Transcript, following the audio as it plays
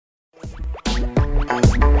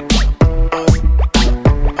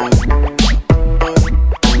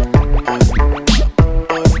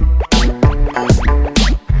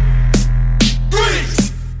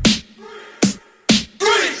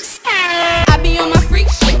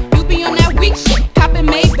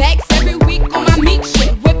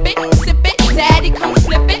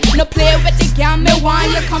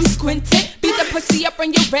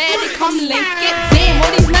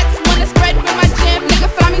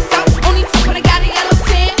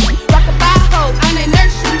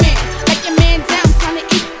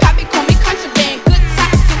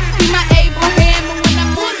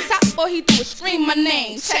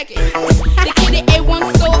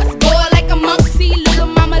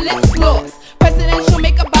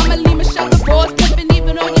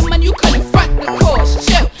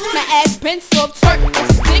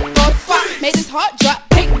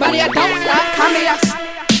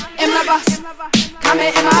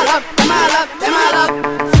them all up.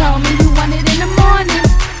 Told me you want it in the morning,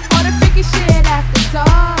 all the freaky shit after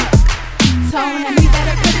dark. Told him he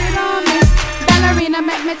better put it on me. Ballerina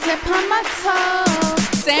make me tip on my toes.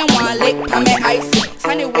 San Juan Lake, I'm at icy.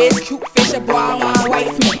 Tiny waist, cute fish, a boy, I want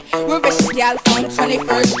wife me. We're rich gal from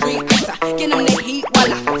 21st Street. Get them the heat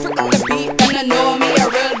while I freak up the beat. Gonna know me a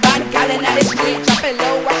real bad gal in the street. Drop it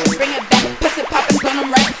low, watch you bring it back. Pussy poppin', turn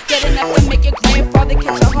them right. Get enough to make your grandfather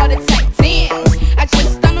catch a heart attack. Damn, I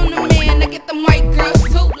just stun on the man. I get them white girls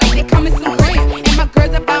too, like they come in some grand. And my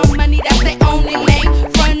girls about money, that's their only lane.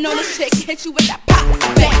 Front on the chick, hit you with that pop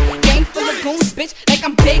bang. Gang full of goons, bitch, like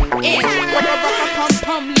I'm Big Inch. Rubber, pum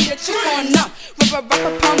pum, lead a chick on numb. Rubber,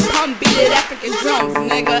 pum pum, beat it African drums,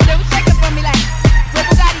 nigga. Don't shake it for me like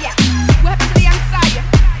Rebel Gotti. What happened to the young Saya?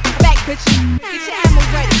 Back, bitch, get your ammo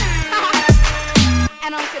ready.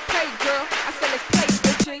 And I don't say play, girl, I said let's play,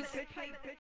 bitches.